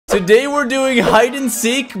Today we're doing hide and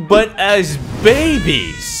seek, but as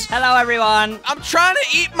babies. Hello, everyone. I'm trying to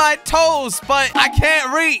eat my toes, but I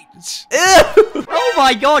can't reach. Ew. Oh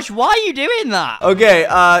my gosh, why are you doing that? Okay,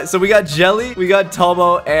 so we got Jelly, we got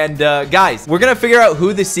Tomo, and guys, we're gonna figure out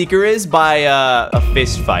who the seeker is by a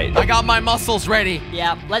fist fight. I got my muscles ready.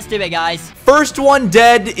 Yeah, let's do it, guys. First one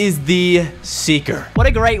dead is the seeker. What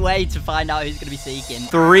a great way to find out who's gonna be seeking.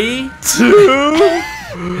 3, 2, 1.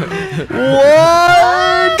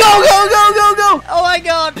 Go, go, go, go, go. Oh my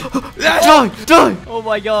god. Die, die. Oh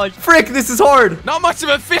my gosh. Frick, this is hard. Not much of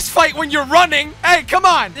a fist fight when you're running. Hey, come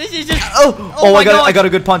on. This is just... Oh, I got a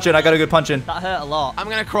good punch in. I got a good punch in. That hurt a lot. I'm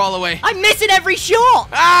gonna crawl away. I'm missing every shot.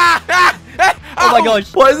 Oh my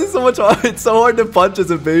gosh. Why is it so much hard? It's so hard to punch as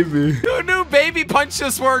a baby. Who knew baby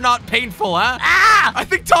punches were not painful, huh? Ah! I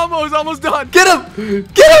think Tomo is almost done. Get him!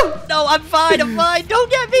 Get him! No, I'm fine. I'm fine. Don't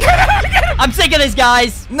get me. I'm sick of this,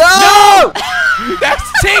 guys. No!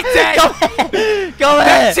 That's cheating. Go ahead. Go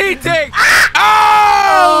That's ahead. cheating.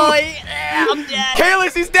 Oh, Oh! I'm dead.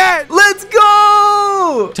 Caylus, he's dead. Let's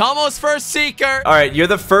go! Tomo's first seeker. All right, you're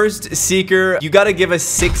the first seeker. You got to give us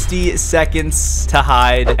 60 seconds to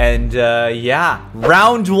hide. And yeah,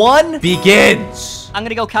 round 1 begins. I'm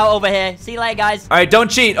gonna go count over here. See you later, guys. All right, don't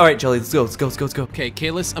cheat. All right, Jelly, let's go. Let's go. Let's go. Let's go. Okay,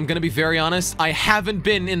 Caylus, I'm gonna be very honest. I haven't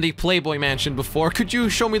been in the Playboy Mansion before. Could you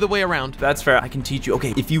show me the way around? That's fair. I can teach you.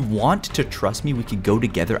 Okay, if you want to trust me, we could go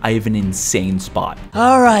together. I have an insane spot.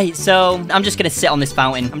 All right, so I'm just gonna sit on this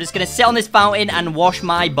fountain. I'm just gonna sit on this fountain and wash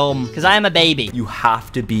my bum because I am a baby. You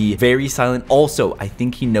have to be very silent. Also, I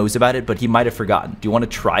think he knows about it, but he might have forgotten. Do you want to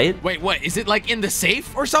try it? Wait, what? Is it like in the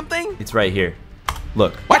safe or something? It's right here.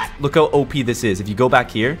 Look. What? Look how OP this is. If you go back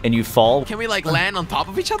here and you fall. Can we like land on top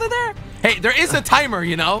of each other there? Hey, there is a timer,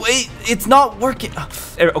 you know? Wait, it's not working.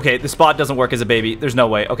 Okay, the spot doesn't work as a baby. There's no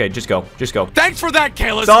way. Okay, just go. Just go. Thanks for that,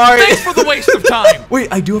 Caylus. Sorry. Thanks for the waste of time. Wait,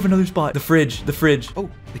 I do have another spot. The fridge. The fridge. Oh,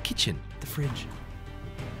 the kitchen. The fridge.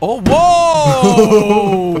 Oh,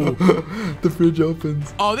 whoa! The fridge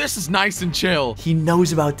opens. Oh, this is nice and chill. He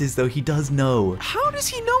knows about this, though. He does know. How does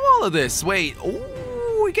he know all of this? Wait,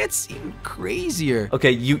 oh, it gets even crazier. Okay,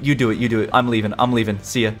 you do it. You do it. I'm leaving. I'm leaving.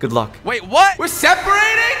 See ya. Good luck. Wait, what? We're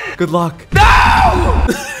separating? Good luck. No!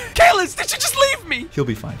 Caylus, did you just leave me? He'll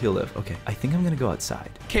be fine. He'll live. Okay, I think I'm gonna go outside.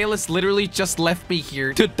 Caylus literally just left me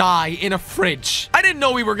here to die in a fridge. I didn't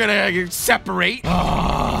know we were gonna separate.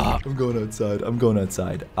 I'm going outside. I'm going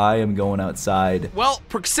outside. I am going outside. Well,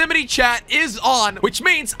 proximity chat is on, which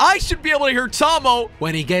means I should be able to hear Tomo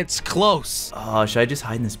when he gets close. Should I just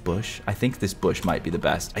hide in this bush? I think this bush might be the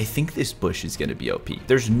best. I think this bush is gonna be OP.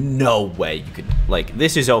 There's no way you could, like,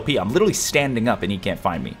 this is OP. I'm literally standing up and he can't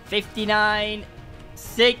find me. 59,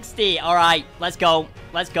 60. All right, let's go.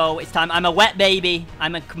 Let's go. It's time. I'm a wet baby.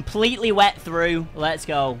 I'm a completely wet through. Let's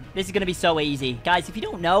go. This is going to be so easy. Guys, if you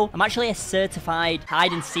don't know, I'm actually a certified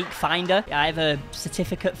hide and seek finder. I have a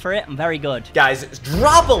certificate for it. I'm very good. Guys,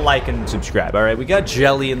 drop a like and subscribe. All right, we got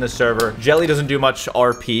Jelly in the server. Jelly doesn't do much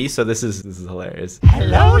RP, so this is hilarious.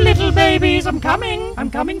 Hello, little babies. I'm coming. I'm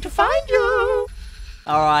coming to find you.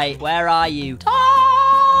 All right, where are you?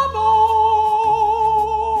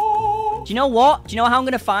 Do you know what? Do you know how I'm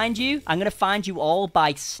going to find you? I'm going to find you all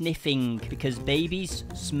by sniffing because babies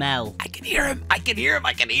smell. I can hear him. I can hear him.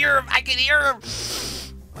 I can hear him. I can hear him.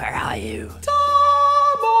 Where are you?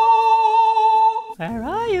 Tomo! Where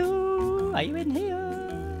are you? Are you in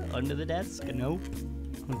here? Under the desk? Nope.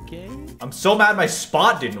 Okay. I'm so mad my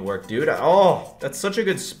spot didn't work, dude. Oh, that's such a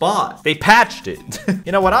good spot. They patched it.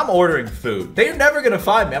 You know what? I'm ordering food. They're never going to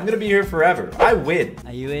find me. I'm going to be here forever. I win.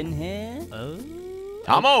 Are you in here? Oh.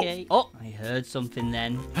 Tomo! Okay. Oh, I heard something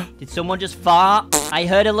then. Did someone just fart? I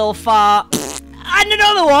heard a little fart. And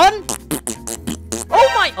another one!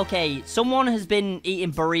 Oh my... Okay, someone has been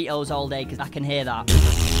eating burritos all day because I can hear that.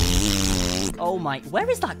 Oh my... Where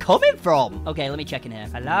is that coming from? Okay, let me check in here.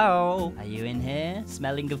 Hello? Are you in here?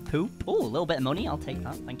 Smelling of poop? Oh, a little bit of money. I'll take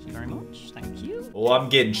that. Thank you very much. Thank you. Oh, I'm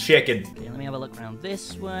getting chicken. Okay, let me have a look around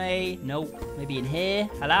this way. Nope. Maybe in here.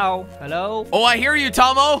 Hello? Hello? Oh, I hear you,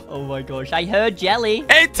 Tomo. Oh my gosh. I heard Jelly.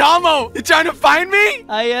 Hey, Tomo, you trying to find me?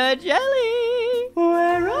 I heard Jelly.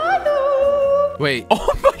 Where are you? Wait.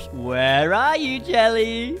 Oh my. Where are you,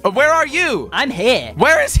 Jelly? Where are you? I'm here.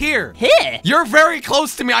 Where is here? Here? You're very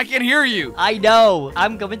close to me. I can hear you. I know.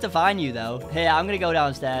 I'm coming to find you, though. Here, I'm gonna go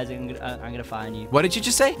downstairs. I'm gonna find you. What did you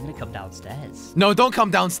just say? I'm gonna come downstairs. No, don't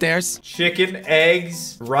come downstairs. Chicken,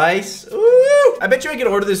 eggs, rice. Ooh! I bet you I could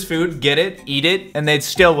order this food, get it, eat it, and they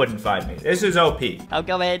still wouldn't find me. This is OP. I'm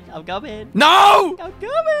coming. I'm coming. No! I'm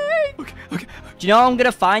coming. Okay, okay. Do you know how I'm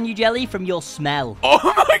gonna find you, Jelly? From your smell.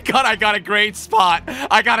 Oh my god, I got a great spot.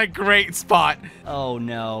 I got not a great spot. Oh,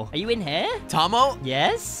 no. Are you in here? Tomo,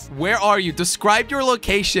 Yes? where are you? Describe your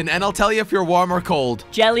location, and I'll tell you if you're warm or cold.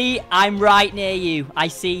 Jelly, I'm right near you. I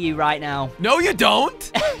see you right now. No, you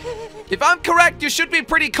don't. If I'm correct, you should be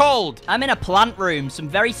pretty cold. I'm in a plant room. Some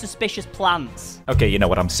very suspicious plants. Okay, you know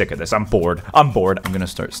what? I'm sick of this. I'm bored. I'm gonna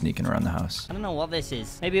start sneaking around the house. I don't know what this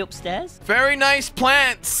is. Maybe upstairs? Very nice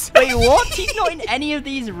plants. Wait, what? He's not in any of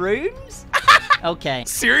these rooms? Okay.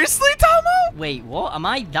 Seriously, Tomo? Wait, what? Am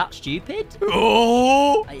I that stupid?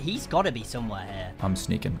 Oh. He's got to be somewhere here. I'm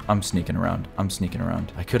sneaking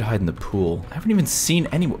around. I could hide in the pool. I haven't even seen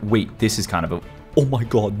anyone. Wait, this is kind of a... Oh my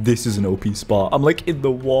god, this is an OP spot. I'm like in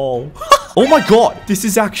the wall. Oh my god, this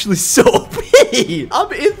is actually so OP.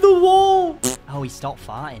 I'm in the wall. Oh, he stopped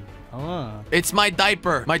farting. Oh. It's my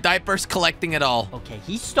diaper. My diaper's collecting it all. Okay,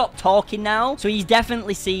 he stopped talking now, so he's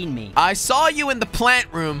definitely seen me. I saw you in the plant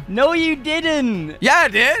room. No, you didn't. Yeah, I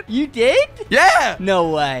did. You did? Yeah.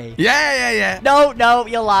 No way. Yeah. No,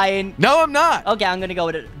 you're lying. No, I'm not. Okay, I'm gonna go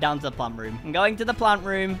down to the plant room. I'm going to the plant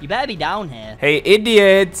room. You better be down here. Hey,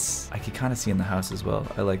 idiots. I could kind of see in the house as well.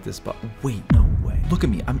 I like this spot. Wait, no way. Look at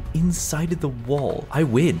me. I'm inside of the wall. I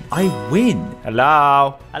win.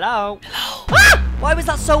 Hello? Hello? Ah! Why was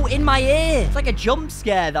that so in my ear? It's like a jump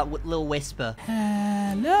scare, that little whisper.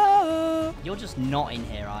 Hello. You're just not in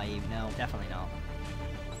here, are you? No, definitely not.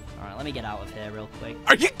 All right, let me get out of here real quick.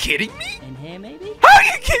 Are you kidding me? In here, maybe? How are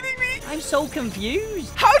you kidding me? I'm so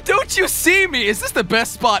confused. How don't you see me? Is this the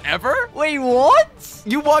best spot ever? Wait, what?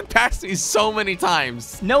 You walked past me so many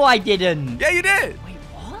times. No, I didn't. Yeah, you did. Wait,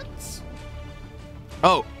 what?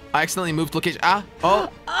 Oh, I accidentally moved location. Ah.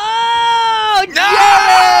 Oh. Oh, No!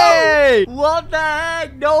 Jelly! What the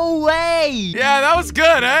heck? No way! Yeah, that was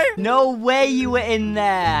good, eh? No way you were in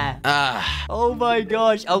there. Ah. Oh my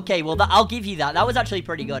gosh. Okay, well, I'll give you that. That was actually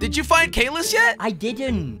pretty good. Did you find Caylus yet? I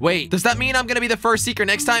didn't. Wait, does that mean I'm gonna be the first seeker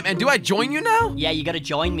next time? And do I join you now? Yeah, you gotta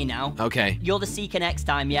join me now. Okay. You're the seeker next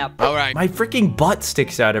time, yeah. All right. My freaking butt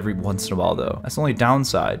sticks out every once in a while, though. That's the only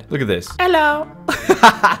downside. Look at this. Hello.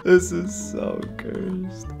 This is so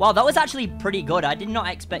cursed. Wow, that was actually pretty good. I did not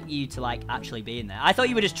expect you to, like, actually be in there. I thought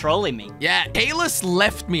you were just trolling me. Yeah, Caylus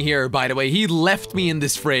left me here, by the way. He left me in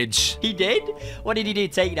this fridge. He did? What did he do?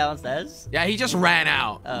 Take you downstairs? Yeah, he just ran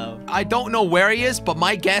out. Oh. I don't know where he is, but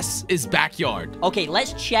my guess is backyard. Okay,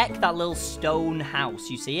 let's check that little stone house.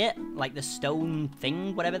 You see it? Like the stone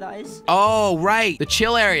thing, whatever that is? Oh, right. The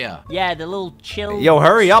chill area. Yeah, the little chill. Yo,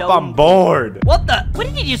 hurry up. stone I'm bored. What the? What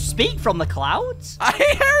did you just speak from the clouds? I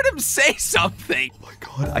heard him say something. Oh my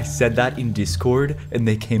god, I said that in Discord and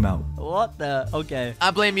they came out. What the? Okay. I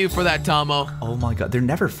blame you for that, Tomo. Oh my god, they're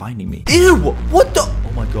never finding me. Ew, what the?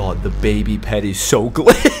 Oh my god, the baby pet is so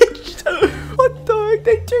glitched. What the heck?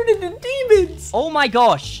 They turned into demons. Oh my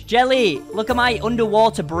gosh. Jelly, look at my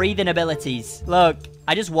underwater breathing abilities. Look,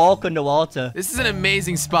 I just walk underwater. This is an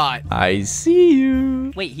amazing spot. I see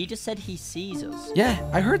you. Wait, he just said he sees us. Yeah,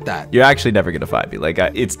 I heard that. You're actually never gonna find me. Like,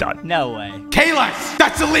 it's done. No way. Caylus,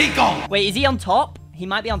 that's illegal. Wait, is he on top? He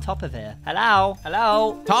might be on top of here. Hello?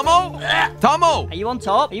 Hello? Tomo? Tomo? Are you on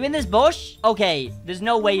top? Are you in this bush? Okay, there's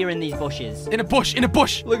no way you're in these bushes. In a bush, in a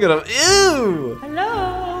bush. Look at him. Ew.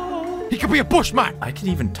 Hello? He could be a bushman. I could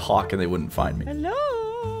even talk and they wouldn't find me. Hello?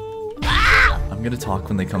 I'm gonna talk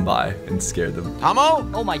when they come by and scare them. Tomo?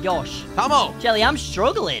 Oh my gosh. Tomo? Jelly, I'm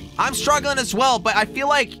struggling. I'm struggling as well, but I feel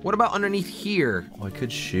like... What about underneath here? Oh, I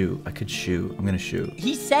could shoot. I'm gonna shoot.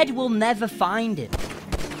 He said we'll never find him.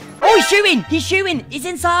 Oh, he's shooting! He's shooting! He's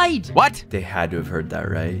inside! What? They had to have heard that,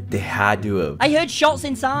 right? They had to have. I heard shots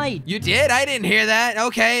inside. You did? I didn't hear that.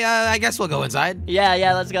 Okay, I guess we'll go inside.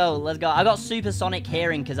 Yeah, let's go. Let's go. I got supersonic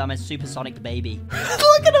hearing because I'm a supersonic baby.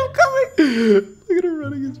 Look at him coming. Look at him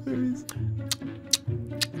running his face.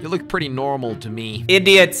 You look pretty normal to me.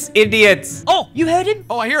 Idiots. Idiots. Oh, you heard him?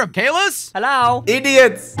 Oh, I hear him. Caylus? Hello?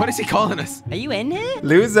 Idiots. What is he calling us? Are you in here?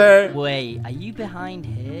 Loser. Wait, are you behind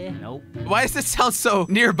here? Nope. Why does this sound so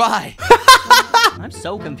nearby? I'm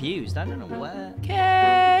so confused. I don't know where.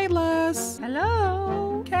 Caylus.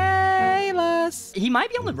 Hello? Caylus. He might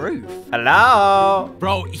be on the roof. Hello.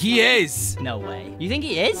 Bro, he is. No way. You think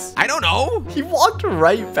he is? I don't know. He walked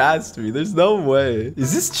right past me. There's no way.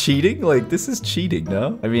 Is this cheating? Like, this is cheating,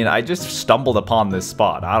 no? I mean, I just stumbled upon this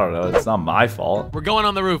spot. I don't know. It's not my fault. We're going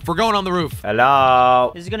on the roof. We're going on the roof.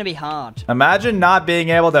 Hello. This is gonna be hard. Imagine not being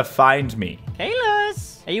able to find me.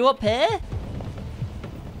 Caylus, are you up here?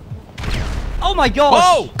 Oh my gosh!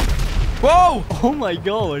 Whoa! Whoa! Oh my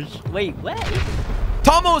gosh! Wait, where?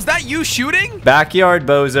 Tomo, is that you shooting? Backyard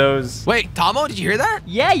bozos. Wait, Tomo, did you hear that?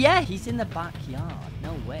 Yeah, he's in the backyard.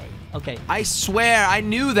 No way. Okay. I swear, I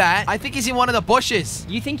knew that. I think he's in one of the bushes.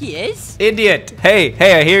 You think he is? Idiot. Hey,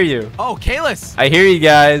 I hear you. Oh, Caylus. I hear you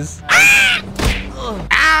guys.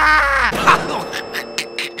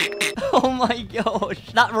 Oh my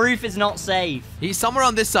gosh. That roof is not safe. He's somewhere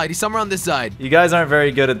on this side. He's somewhere on this side. You guys aren't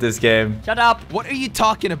very good at this game. Shut up. What are you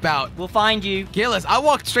talking about? We'll find you. Caylus, I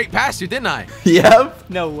walked straight past you, didn't I? Yep.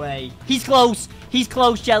 No way. He's close. He's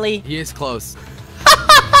close, Jelly. He is close.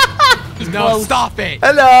 He's No, close. stop it.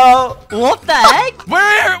 Hello. What the heck?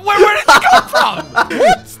 Where did he come from?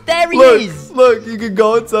 What? There he Look, is. look, you can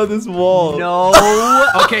go inside this wall. No.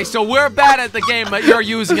 Okay, so we're bad at the game, but you're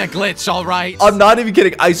using a glitch, all right? I'm not even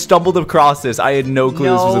kidding. I stumbled across this. I had no clue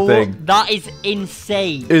this was a thing. That is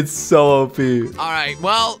insane. It's so OP. All right,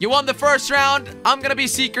 well, you won the first round. I'm going to be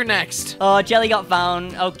Seeker next. Oh, Jelly got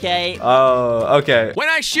found. Okay. Oh, okay. When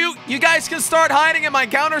I shoot, you guys can start hiding and my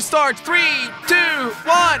counter starts. 3, 2,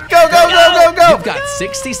 1. Go, go, go, go, go. You've got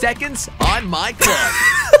 60 seconds on my clock.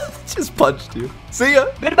 Just punched you. See ya.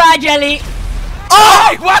 Goodbye, Jelly.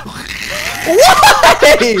 Oh, what?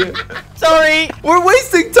 Hey, Sorry. we're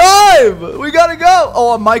wasting time. We gotta go.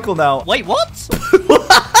 Oh, I'm Michael now. Wait, what?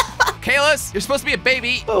 Caylus, you're supposed to be a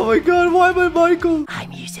baby. Oh my God, why am I Michael?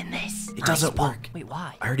 I'm using this. It doesn't work. Wait,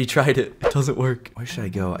 why? I already tried it. It doesn't work. Where should I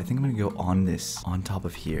go? I think I'm gonna go on this, on top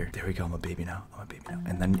of here. There we go. I'm a baby now. I'm a baby now.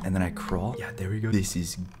 And then I crawl. Yeah, there we go. This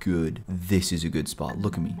is good. This is a good spot.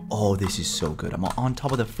 Look at me. Oh, this is so good. I'm on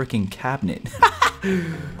top of the freaking cabinet.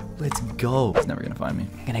 Let's go. He's never gonna find me.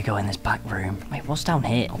 I'm gonna go in this back room. Wait, what's down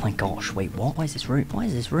here? Oh my gosh. Wait, what? Why is this room? Why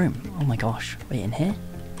is this room? Oh my gosh. Wait, in here?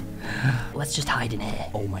 Let's just hide in here.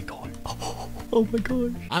 Oh my God. Oh my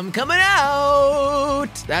gosh. I'm coming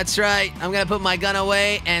out. That's right. I'm going to put my gun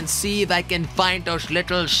away and see if I can find those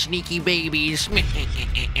little sneaky babies.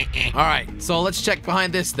 All right, so let's check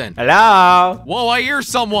behind this then. Hello. Whoa, I hear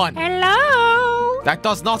someone. Hello. That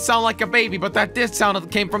does not sound like a baby, but that did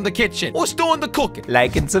sound came from the kitchen. Who's doing the cooking?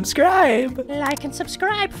 Like and subscribe. Like and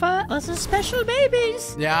subscribe for us special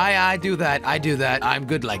babies. Yeah, I do that. I do that. I'm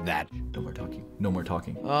good like that. No more talking. No more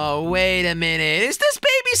talking. Oh, wait a minute. Is this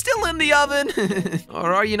baby still in the oven?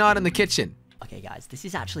 Or are you not in the kitchen? Okay, guys, this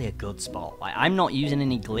is actually a good spot. Like, I'm not using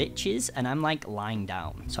any glitches, and I'm, like, lying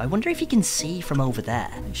down. So I wonder if you can see from over there.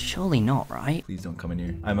 Surely not, right? Please don't come in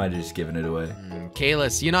here. I might have just given it away.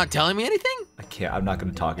 Caylus, you not telling me anything? I can't. I'm not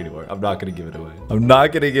gonna talk anymore. I'm not gonna give it away. I'm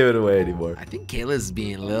not gonna give it away anymore. I think Caylus is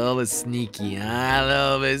being a little bit sneaky. A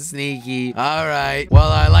little bit sneaky. All right.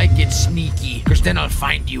 Well, I like it sneaky, because then I'll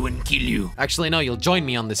find you and kill you. Actually, no, you'll join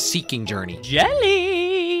me on the seeking journey.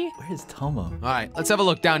 Jelly! Where's Tomo? All right, let's have a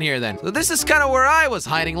look down here then. So this is kind of where I was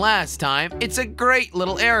hiding last time. It's a great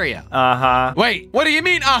little area. Uh-huh. Wait, what do you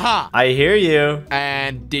mean, uh-huh? I hear you.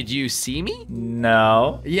 And did you see me?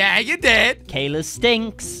 No. Yeah, you did. Caylus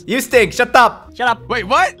stinks. You stink. Shut up. Shut up. Wait,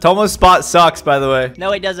 what? Tomo's spot sucks, by the way.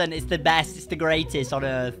 No, it doesn't. It's the best. It's the greatest on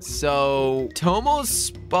Earth. So, Tomo's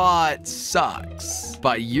spot sucks,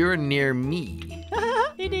 but you're near me.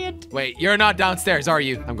 Idiot. Wait, you're not downstairs, are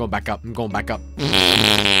you? I'm going back up. I'm going back up.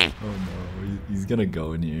 Oh no, he's gonna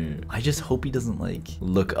go in here. I just hope he doesn't, like,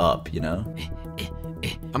 look up, you know?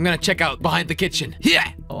 I'm gonna check out behind the kitchen.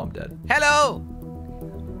 Yeah. Oh, I'm dead. Hello.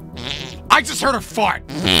 I just heard a fart.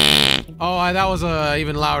 Oh, that was a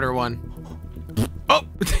even louder one. Oh,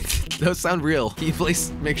 those sound real. Can you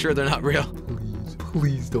please make sure they're not real?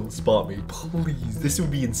 Please don't spot me. Please. This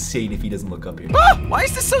would be insane if he doesn't look up here. Ah, why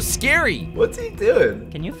is this so scary? What's he doing?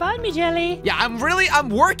 Can you find me, Jelly? Yeah, I'm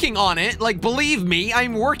working on it. Like, believe me,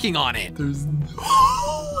 I'm working on it. There's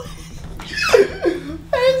no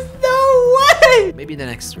There's no way. Maybe the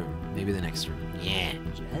next room. Maybe the next room. Yeah.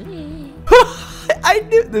 Jelly. I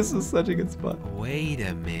knew this was such a good spot. Wait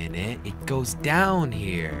a minute. It goes down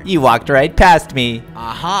here. You walked right past me.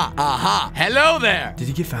 Aha, aha. Hello there. Did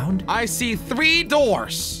he get found? I see 3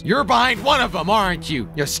 doors. You're behind one of them, aren't you?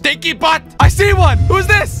 You stinky butt. I see one. Who's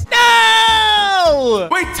this? No!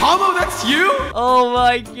 Wait, Tomo, that's you? Oh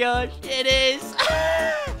my gosh, it is.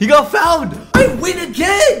 He got found. I win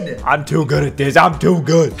again. I'm too good at this. I'm too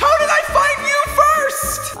good. How did I find you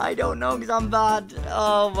first? I don't know because I'm bad.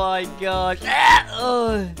 Oh my gosh.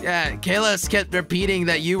 Yeah, Caylus kept repeating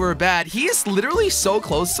that you were bad. He is literally so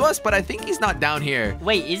close to us, but I think he's not down here.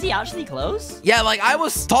 Wait, is he actually close? Yeah, like I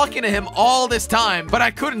was talking to him all this time, but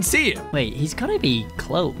I couldn't see him. Wait, he's gotta be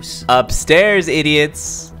close. Upstairs,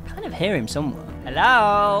 idiots. I kind of hear him somewhere.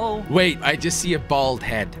 Hello? Wait, I just see a bald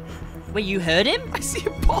head. Wait, you heard him? I see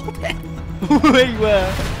a bald head. Wait,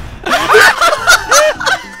 where?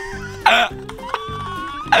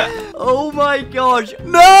 Oh my gosh.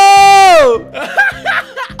 No!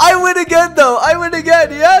 I win again, though. I win again.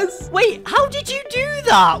 Yes. Wait, how did you do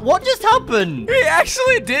that? What just happened? He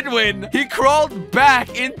actually did win. He crawled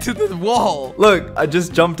back into the wall. Look, I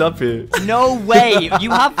just jumped up here. No way. You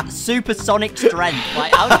have supersonic strength.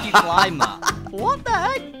 Like, how did you climb that? What the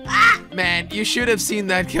heck? Ah! Man, you should have seen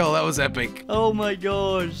that kill. That was epic. Oh my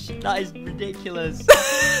gosh. That is ridiculous.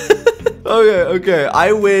 Okay.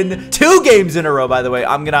 I win 2 games in a row, by the way.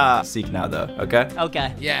 I'm gonna seek now, though. Okay?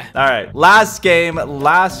 Okay. Yeah. All right. Last game,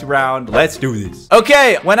 last round. Let's do this.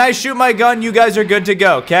 Okay. When I shoot my gun, you guys are good to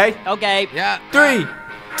go, okay? Okay. Yeah. 3,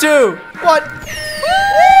 2, 1.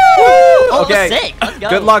 Oh, Okay. sick. Let's go.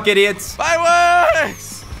 Good luck, idiots.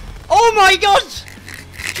 Fireworks! Oh my gosh.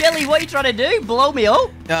 Jelly, what are you trying to do? Blow me up?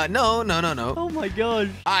 No. Oh my gosh.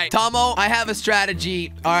 All right, Tomo, I have a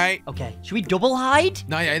strategy. All right. Okay. Should we double hide?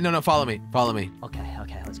 No. Follow me. Okay.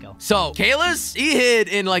 Let's go. So, Caylus, he hid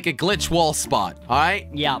in like a glitch wall spot. All right.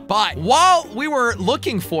 Yeah. But while we were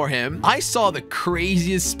looking for him, I saw the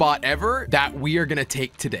craziest spot ever that we are gonna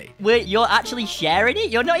take today. Wait, you're actually sharing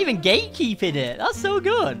it? You're not even gatekeeping it. That's so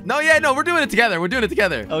good. No, we're doing it together.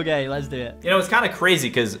 Okay, let's do it. You know, it's kind of crazy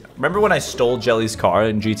because remember when I stole Jelly's car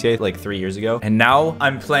in GTA like 3 years ago? And now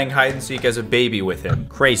I'm playing hide and seek as a baby with him.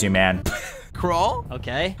 Crazy, man. Crawl?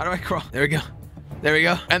 Okay. How do I crawl? There we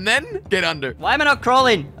go. And then get under. Why am I not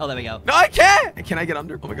crawling? Oh, there we go. No, I can't. Can I get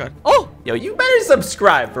under? Oh my god. Oh! Yo, you better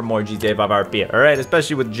subscribe for more GTA 5 RP, all right?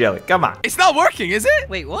 Especially with Jelly. Come on. It's not working, is it?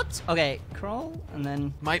 Wait, what? Okay, crawl and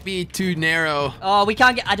then... Might be too narrow. Oh, we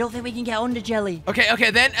can't get... I don't think we can get under Jelly.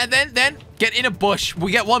 Okay, then get in a bush.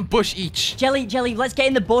 We get 1 bush each. Jelly, let's get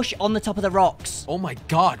in the bush on the top of the rocks. Oh my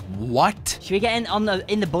god, what? Should we get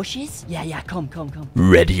in the bushes? Yeah, come.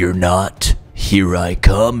 Ready or not, here I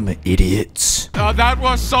come, idiots. That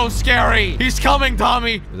was so scary. He's coming,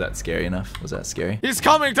 Tommy. Was that scary enough? Was that scary? He's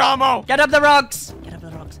coming, Tomo. Get up the rocks.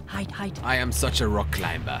 Hide. I am such a rock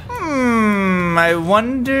climber. I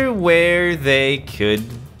wonder where they could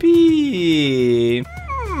be.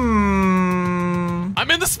 I'm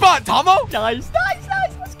in the spot, Tomo. Nice.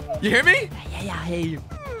 Let's go. You hear me? Yeah, I hear you.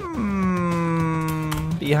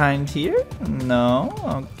 Behind here? No.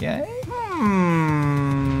 Okay.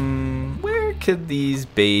 Where could these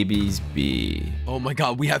babies be? Oh my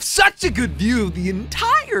god, we have such a good view of the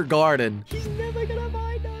entire garden. He's never gonna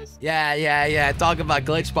find us. Yeah. Talk about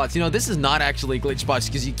glitch spots. You know, this is not actually glitch spots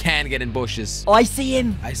because you can get in bushes. Oh, I see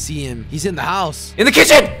him. I see him. He's in the house. In the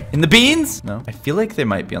kitchen! In the beans? No. I feel like they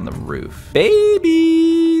might be on the roof.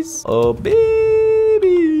 Babies! Oh,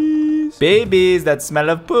 babies! Babies that smell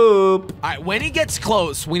of poop. All right, when he gets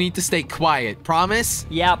close, we need to stay quiet. Promise?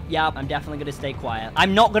 Yep. I'm definitely gonna stay quiet.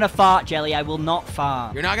 I'm not gonna fart, Jelly. I will not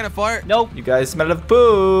fart. You're not gonna fart? Nope. You guys smell of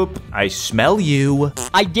poop. I smell you.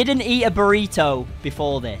 I didn't eat a burrito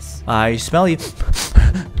before this. I smell you.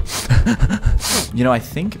 You know, I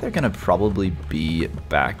think they're gonna probably be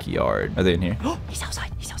backyard. Are they in here? He's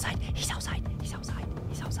outside,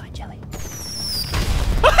 Jelly.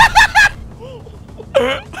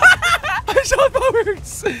 I saw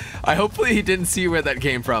fireworks. Hopefully he didn't see where that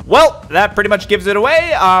came from. Well, that pretty much gives it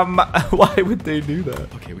away. Why would they do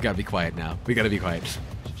that? Okay, we gotta be quiet now. We gotta be quiet.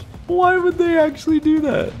 Why would they actually do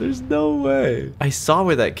that? There's no way. I saw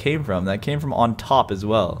where that came from. That came from on top as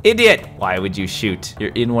well. Idiot! Why would you shoot?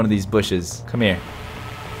 You're in one of these bushes. Come here.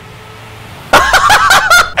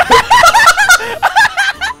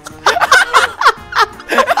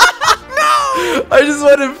 I just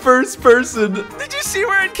went in first person. Did you see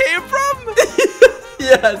where it came from?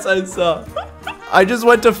 Yes, I saw. I just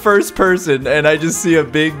went to first person and I just see a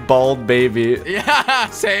big bald baby. Yeah,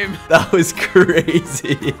 same. That was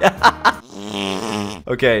crazy.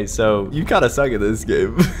 Okay, so you kind of suck at this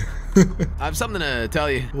game. I have something to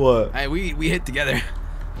tell you. What? Hey, we hit together.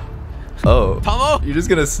 Oh. Tomo? You just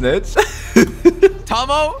gonna snitch?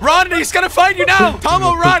 Tomo, run! He's gonna find you now!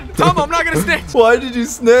 Tomo, run! Tomo, I'm not gonna snitch! Why did you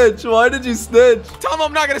snitch? Why did you snitch? Tomo,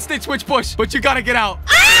 I'm not gonna snitch which bush, but you gotta get out.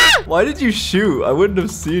 Why did you shoot? I wouldn't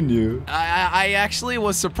have seen you. I actually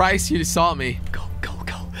was surprised you saw me. Go,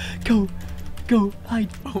 hide.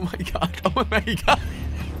 Oh my god, oh my god.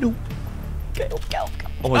 No. Go.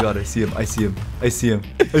 Oh my god, I see him. I see him.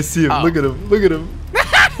 Oh. Look at him. Look at him.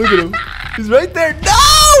 He's right there.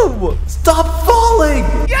 No! Stop falling!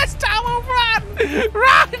 Yes, Tomo, run!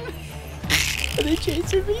 Run! Are they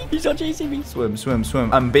chasing me? He's not chasing me.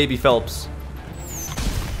 Swim. I'm Baby Phelps.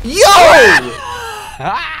 Yo!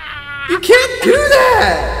 You can't do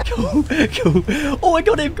that! Go. Oh, I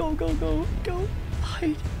got him. Go.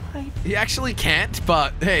 Hide. He actually can't,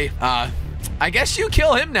 but hey, I guess you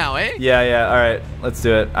kill him now, eh? Yeah, alright. Let's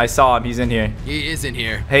do it. I saw him. He's in here. He is in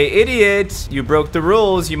here. Hey, idiot! You broke the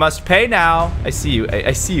rules. You must pay now. I see you.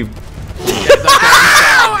 I see you.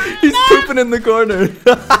 Ow! sleeping in the corner.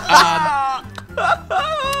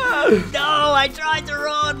 No, I tried to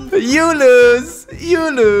run. You lose.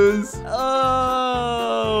 You lose.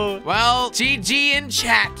 Oh. Well, GG in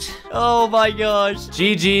chat. Oh my gosh.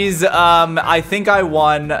 GG's. I think I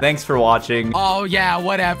won. Thanks for watching. Oh, yeah,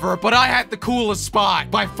 whatever. But I had the coolest spot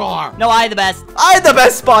by far. No, I had the best. I had the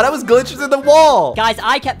best spot. I was glitches in the wall. Guys,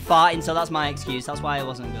 I kept farting, so that's my excuse. That's why it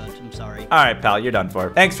wasn't good. I'm sorry. All right, pal. You're done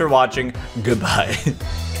for. Thanks for watching. Goodbye.